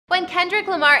when Kendrick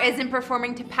Lamar isn't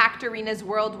performing to packed arenas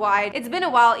worldwide, it's been a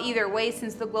while either way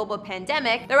since the global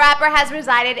pandemic, the rapper has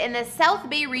resided in the South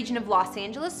Bay region of Los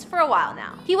Angeles for a while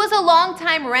now. He was a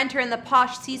long-time renter in the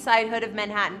posh seaside hood of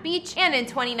Manhattan Beach, and in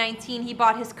 2019 he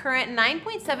bought his current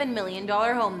 $9.7 million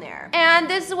home there. And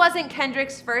this wasn't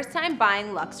Kendrick's first time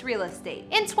buying luxe real estate.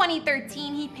 In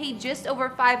 2013, he paid just over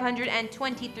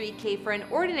 $523K for an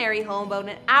ordinary home about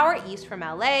an hour east from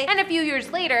LA, and a few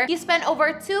years later, he spent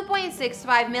over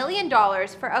 $2.65 million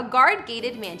for a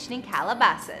guard-gated mansion in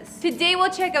Calabasas. Today, we'll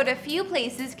check out a few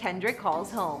places Kendrick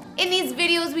calls home. In these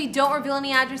videos, we don't reveal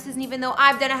any addresses, and even though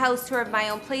I've done a house tour of my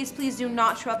own place, please do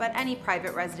not show up at any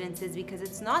private residences because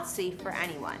it's not safe for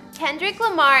anyone. Kendrick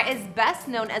Lamar is best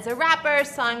known as a rapper,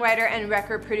 songwriter, and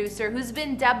record producer who's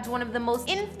been dubbed one of the most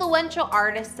influential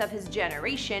artists of his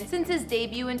generation since his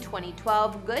debut in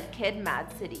 2012, Good Kid,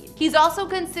 M.A.A.D City. He's also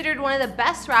considered one of the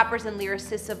best rappers and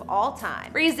lyricists of all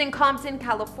time. Raised in Compton,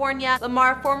 California,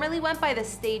 Lamar formerly went by the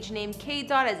stage name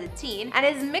K-Dot as a teen, and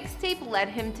his mixtape led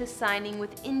him to signing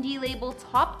with indie label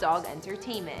Dawg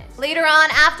Entertainment. Later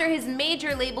on, after his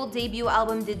major label debut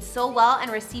album did so well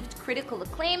and received critical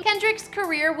acclaim, Kendrick's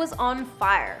career was on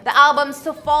fire. The albums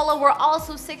to follow were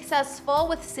also successful,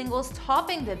 with singles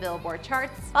topping the Billboard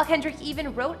charts, while Kendrick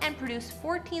even wrote and produced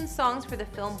 14 songs for the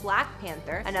film Black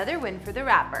Panther, another win for the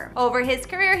rapper. Over his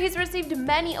career, he's received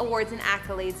many awards and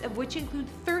accolades, of which include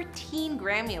 13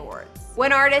 Grammy Awards.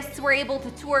 When artists were able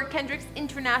to tour, Kendrick's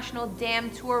international Damn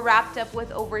tour wrapped up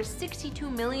with over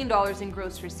 $62 million in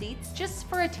gross receipts just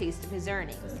for a taste of his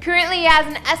earnings. Currently, he has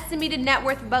an estimated net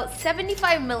worth of about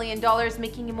 $75 million,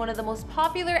 making him one of the most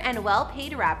popular and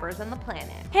well-paid rappers on the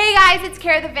planet. Hey guys, it's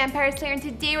Kara the Vampire Slayer, and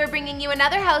today we're bringing you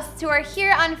another house tour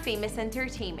here on Famous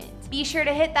Entertainment. Be sure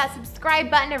to hit that subscribe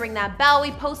button and ring that bell.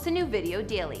 We post a new video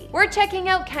daily. We're checking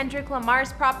out Kendrick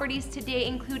Lamar's properties today,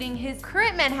 including his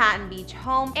current Manhattan Beach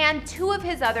home and two of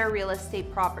his other real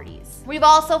estate properties. We've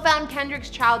also found Kendrick's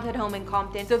childhood home in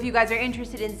Compton, so if you guys are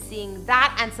interested in seeing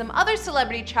that and some other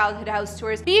celebrity childhood house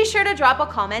tours, be sure to drop a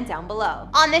comment down below.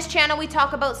 On this channel, we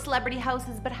talk about celebrity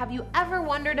houses, but have you ever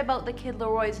wondered about the Kid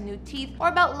Leroy's new teeth or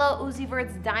about Lil Uzi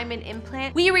Vert's diamond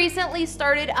implant? We recently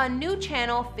started a new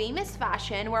channel, Famous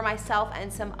Fashion, where myself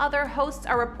and some other hosts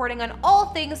are reporting on all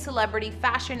things celebrity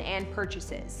fashion and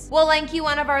purchases. We'll link you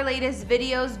one of our latest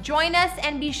videos. Join us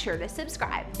and be sure to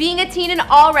subscribe. Being a teen and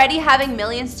already having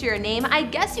millions to your name, I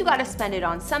guess you gotta spend it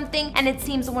on something, and it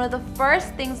seems one of the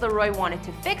first things Leroy wanted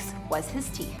to fix was his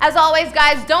teeth. As always,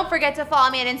 guys, don't forget to follow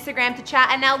me on Instagram to chat,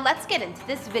 and now let's get into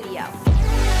this video.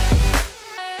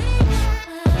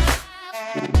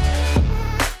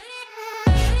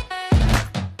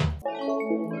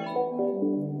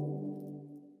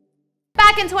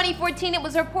 Back in 2014, it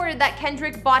was reported that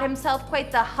Kendrick bought himself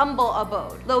quite the humble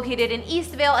abode. Located in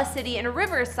Eastvale, a city in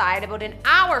Riverside, about an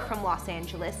hour from Los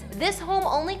Angeles, this home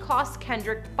only cost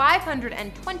Kendrick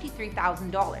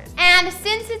 $523,000. And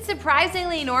since it's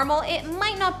surprisingly normal, it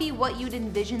might not be what you'd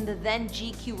envision the then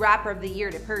GQ Rapper of the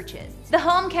Year to purchase. The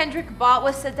home Kendrick bought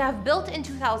was said to have built in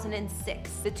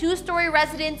 2006. The two-story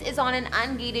residence is on an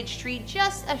ungated street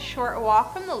just a short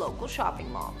walk from the local shopping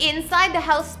mall. Inside, the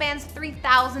house spans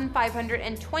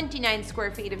 3,529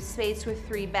 square feet of space with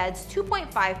 3 beds,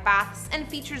 2.5 baths, and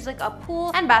features like a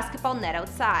pool and basketball net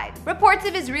outside. Reports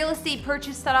of his real estate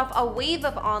purchase set off a wave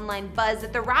of online buzz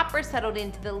that the rapper settled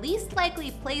into the least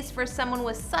likely place for someone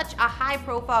with such a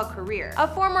high-profile career, a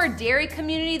former dairy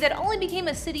community that only became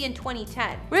a city in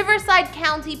 2010. Riverside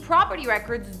County property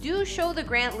records do show the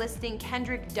grant listing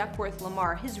Kendrick Duckworth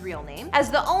Lamar, his real name, as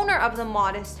the owner of the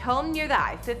modest home near the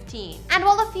I-15. And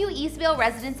while a few Eastvale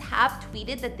residents have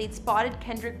tweeted that they'd spotted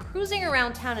Kendrick cruising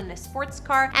around town in a sports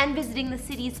car and visiting the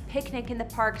city's Picnic in the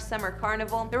Park Summer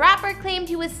Carnival, the rapper claimed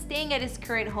he was staying at his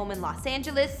current home in Los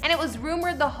Angeles, and it was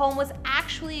rumored the home was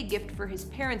actually a gift for his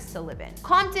parents to live in.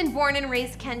 Compton-born and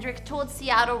raised Kendrick told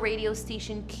Seattle radio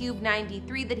station Cube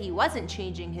 93 that he wasn't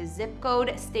changing his zip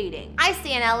code, stating, "I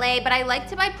stay in LA, but I like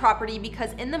to buy property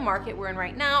because in the market we're in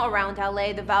right now around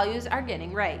LA, the values are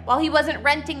getting right." While he wasn't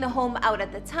renting the home out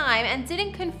at the time and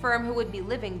didn't confirm who would be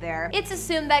living there, it's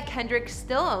assumed that Kendrick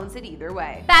still owns it either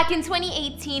way. Back in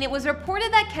 2018, it was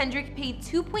reported that Kendrick paid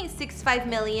 $2.65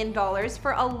 million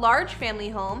for a large family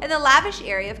home in the lavish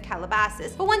area of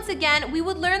Calabasas. But once again, we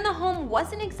would learn the home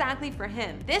wasn't exactly for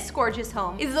him. This gorgeous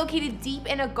home is located deep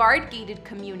in a guard-gated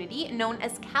community known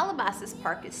as Calabasas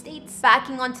Park Estates,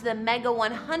 backing onto the mega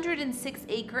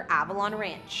 106-acre Avalon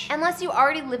Ranch. Unless you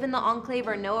already live in the enclave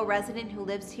or know a resident who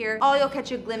lives here, all you'll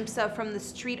catch a glimpse of from the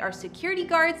street are security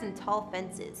guards and tall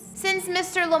fences. Since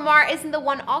Mr. Lamar isn't the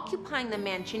one occupying the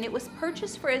mansion. It was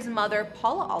purchased for his mother,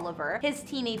 Paula Oliver, his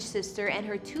teenage sister, and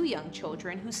her 2 young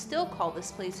children, who still call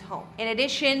this place home. In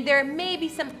addition, there may be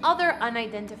some other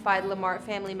unidentified Lamar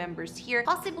family members here,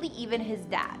 possibly even his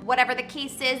dad. Whatever the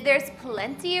case is, there's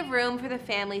plenty of room for the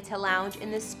family to lounge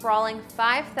in this sprawling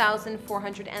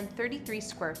 5,433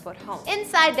 square foot home.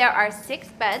 Inside, there are 6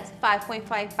 beds,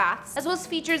 5.5 baths, as well as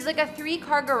features like a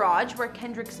 3-car garage where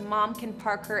Kendrick's mom can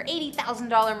park her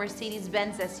 $80,000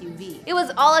 Mercedes-Benz SUV. It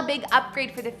was all a big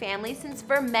upgrade for the family since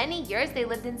for many years they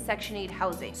lived in Section 8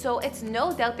 housing, so it's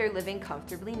no doubt they're living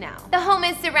comfortably now. The home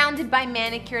is surrounded by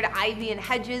manicured ivy and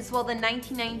hedges, while the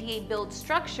 1998 build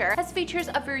structure has features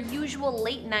of your usual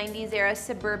late 90s era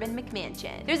suburban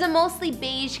McMansion. There's a mostly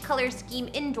beige color scheme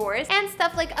indoors and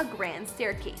stuff like a grand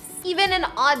staircase. Even an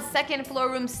odd second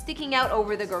floor room sticking out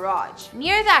over the garage.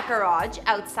 Near that garage,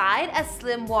 outside, a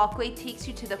slim walkway takes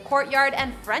you to the courtyard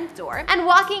and front door, and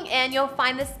walking in you'll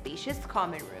find the spacious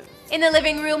common room. In the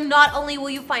living room, not only will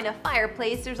you find a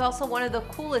fireplace, there's also one of the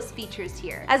coolest features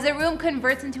here, as the room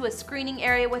converts into a screening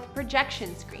area with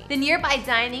projection screen. The nearby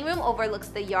dining room overlooks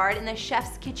the yard, and the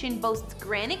chef's kitchen boasts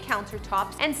granite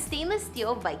countertops and stainless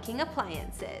steel Viking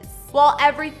appliances. While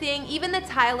everything, even the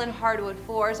tile and hardwood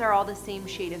floors, are all the same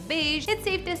shade of beige, it's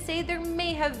safe to say there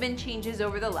may have been changes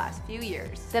over the last few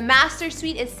years. The master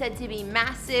suite is said to be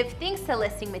massive thanks to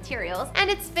listing materials, and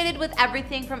it's fitted with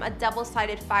everything from a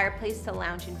double-sided fireplace to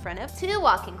lounge in front of, 2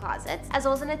 walk-in closets, as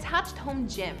well as an attached home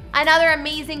gym. Another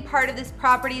amazing part of this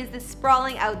property is the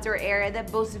sprawling outdoor area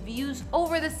that boasts views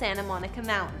over the Santa Monica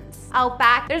Mountains. Out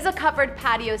back, there's a covered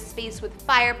patio space with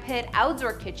fire pit,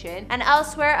 outdoor kitchen, and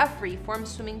elsewhere a freeform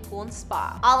swimming pool and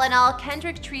spa. All in all,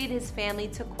 Kendrick treated his family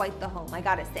to quite the home, I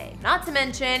gotta say. Not to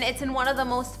mention, it's in one of the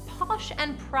most posh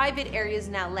and private areas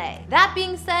in LA. That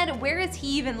being said, where is he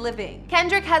even living?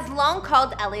 Kendrick has long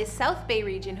called LA's South Bay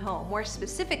region home, more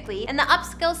specifically in the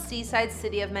upscale seaside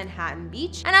city of Manhattan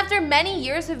Beach, and after many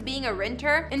years of being a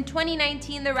renter, in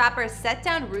 2019 the rapper set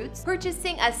down roots,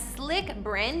 purchasing a slick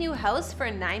brand new house for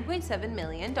 $9.7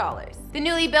 million. The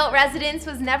newly built residence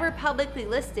was never publicly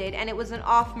listed, and it was an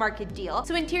off-market deal,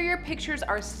 so interior pictures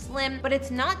are slim, but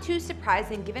it's not too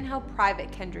surprising given how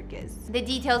private Kendrick is. The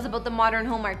details about the modern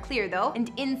home are clear though,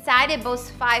 and inside it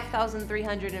boasts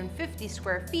 5,350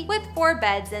 square feet with 4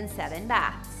 beds and 7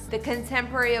 baths. The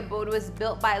contemporary abode was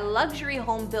built by luxury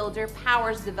home builder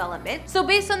Powers Development, so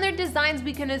based on their designs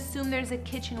we can assume there's a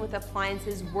kitchen with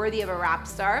appliances worthy of a rap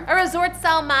star, a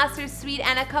resort-style master suite,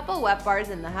 and a couple wet bars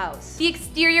in the house. The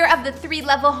exterior of the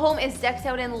 3-level home is decked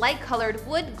out in light-colored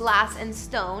wood, glass, and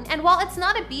stone, and while it's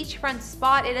not a beachfront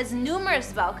spot, it has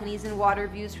numerous balconies and water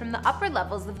views from the upper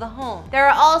levels of the home. There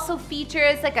are also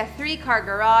features like a 3-car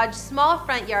garage, small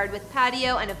front yard with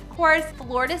patio, and of course,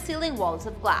 floor-to-ceiling walls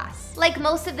of glass. Like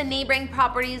most of the neighboring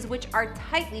properties, which are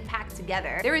tightly packed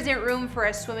together, there isn't room for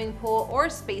a swimming pool or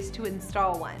space to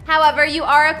install one. However, you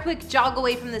are a quick jog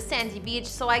away from the sandy beach,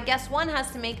 so I guess one has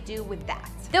to make do with that.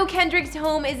 Though Kendrick's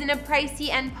home is in a pricey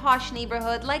and posh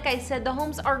neighborhood, like I said, the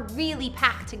homes are really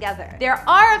packed together. There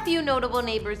are a few notable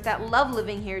neighbors that love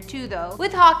living here too though,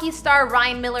 with hockey star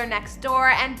Ryan Miller next door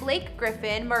and Blake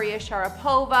Griffin, Maria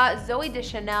Sharapova, Zooey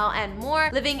Deschanel, and more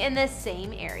living in the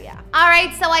same area.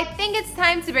 Alright, so I think it's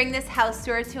time to bring this house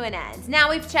tour to an end. Now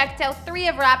we've checked out 3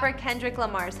 of rapper Kendrick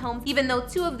Lamar's homes, even though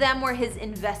 2 of them were his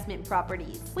investment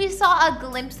properties. We saw a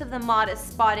glimpse of the modest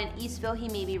spot in Eastvale he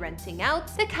may be renting out,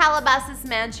 the Calabasas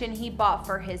mansion he bought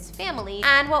for his family,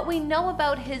 and what we know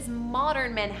about his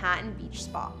modern Manhattan beach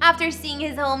spot. After seeing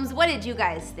his homes, what did you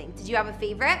guys think? Did you have a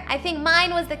favorite? I think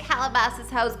mine was the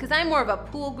Calabasas house because I'm more of a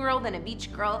pool girl than a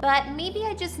beach girl, but maybe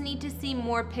I just need to see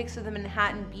more pics of the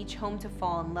Manhattan beach home to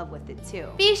fall in love with it too.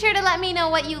 Be sure to let me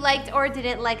know what you liked or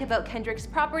didn't like about Kendrick's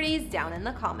properties down in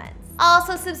the comments.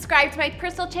 Also, subscribe to my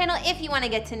personal channel if you want to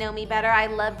get to know me better. I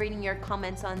love reading your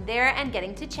comments on there and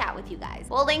getting to chat with you guys.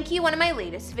 We'll link you one of my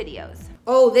latest videos.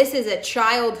 Oh, this is a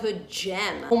childhood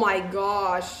gem. Oh my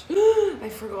gosh. I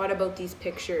forgot about these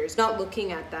pictures. Not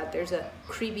looking at that, there's a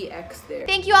creepy X there.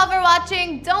 Thank you all for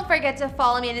watching. Don't forget to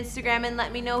follow me on Instagram and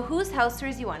let me know whose house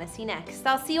tours you want to see next.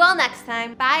 I'll see you all next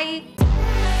time. Bye.